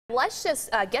Let's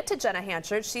just get to Jenna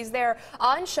Hanchard. She's there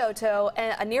on Shoto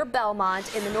near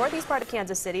Belmont in the northeast part of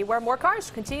Kansas City, where more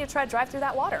cars continue to try to drive through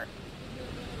that water.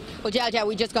 Well, Jaja,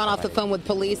 we just got off the phone with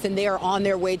police, and they are on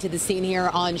their way to the scene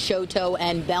here on Shoto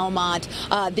and Belmont.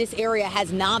 This area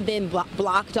has not been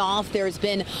blocked off. There's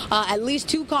been at least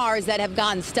 2 cars that have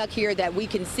gotten stuck here that we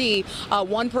can see.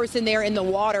 One person there in the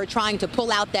water trying to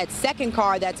pull out that second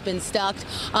car that's been stuck.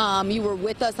 You were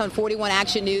with us on 41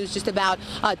 Action News just about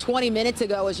 20 minutes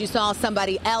ago as you saw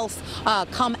somebody else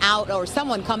come out, or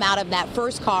someone come out of that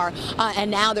first car,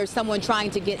 and now there's someone trying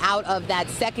to get out of that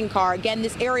second car. Again,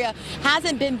 this area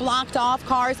hasn't been blocked off.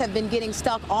 Cars have been getting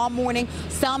stuck all morning.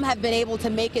 Some have been able to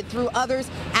make it through. Others,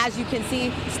 as you can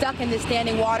see, stuck in the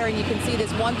standing water. And you can see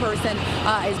this one person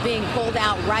is being pulled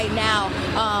out right now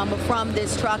from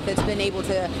this truck that's been able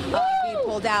to be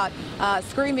pulled out,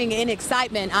 screaming in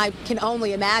excitement. I can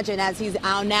only imagine as he's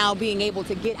now being able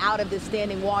to get out of this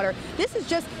standing water. This is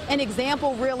just an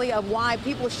example really of why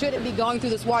people shouldn't be going through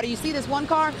this water. You see this one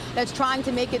car that's trying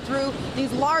to make it through.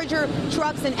 These larger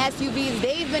trucks and SUVs,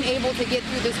 they've been able to get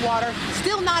through this water.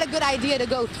 Still not a good idea to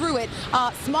go through it.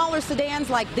 Smaller sedans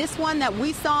like this one that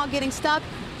we saw getting stuck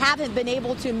haven't been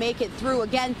able to make it through.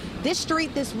 Again, this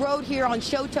street, this road here on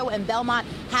Shoto and Belmont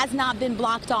has not been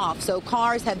blocked off. So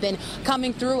cars have been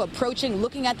coming through, approaching,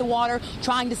 looking at the water,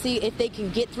 trying to see if they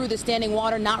can get through the standing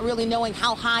water, not really knowing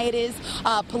how high it is.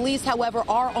 Police, however,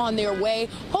 are on their way,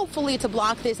 hopefully to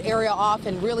block this area off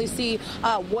and really see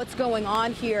what's going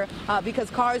on here,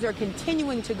 because cars are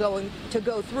continuing to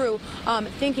go through,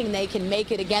 thinking they can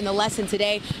make it. Again, the lesson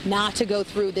today, not to go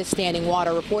through this standing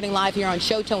water. Reporting live here on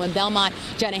Shoto and Belmont,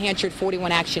 Jenna Hanchard,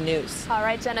 41 Action News. All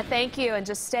right, Jenna, thank you. And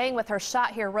just staying with her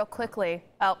shot here real quickly.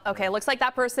 Oh, okay. Looks like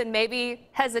that person may be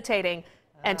hesitating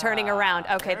and turning around.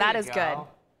 Okay, that is good.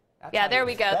 Yeah, there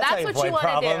we go. That's what you want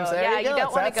to do. Yeah, you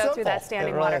don't want to go through that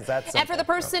standing water. And for the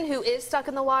person who is stuck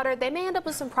in the water, they may end up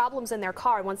with some problems in their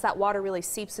car once that water really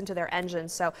seeps into their engine.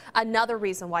 So another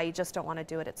reason why you just don't want to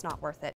do it. It's not worth it.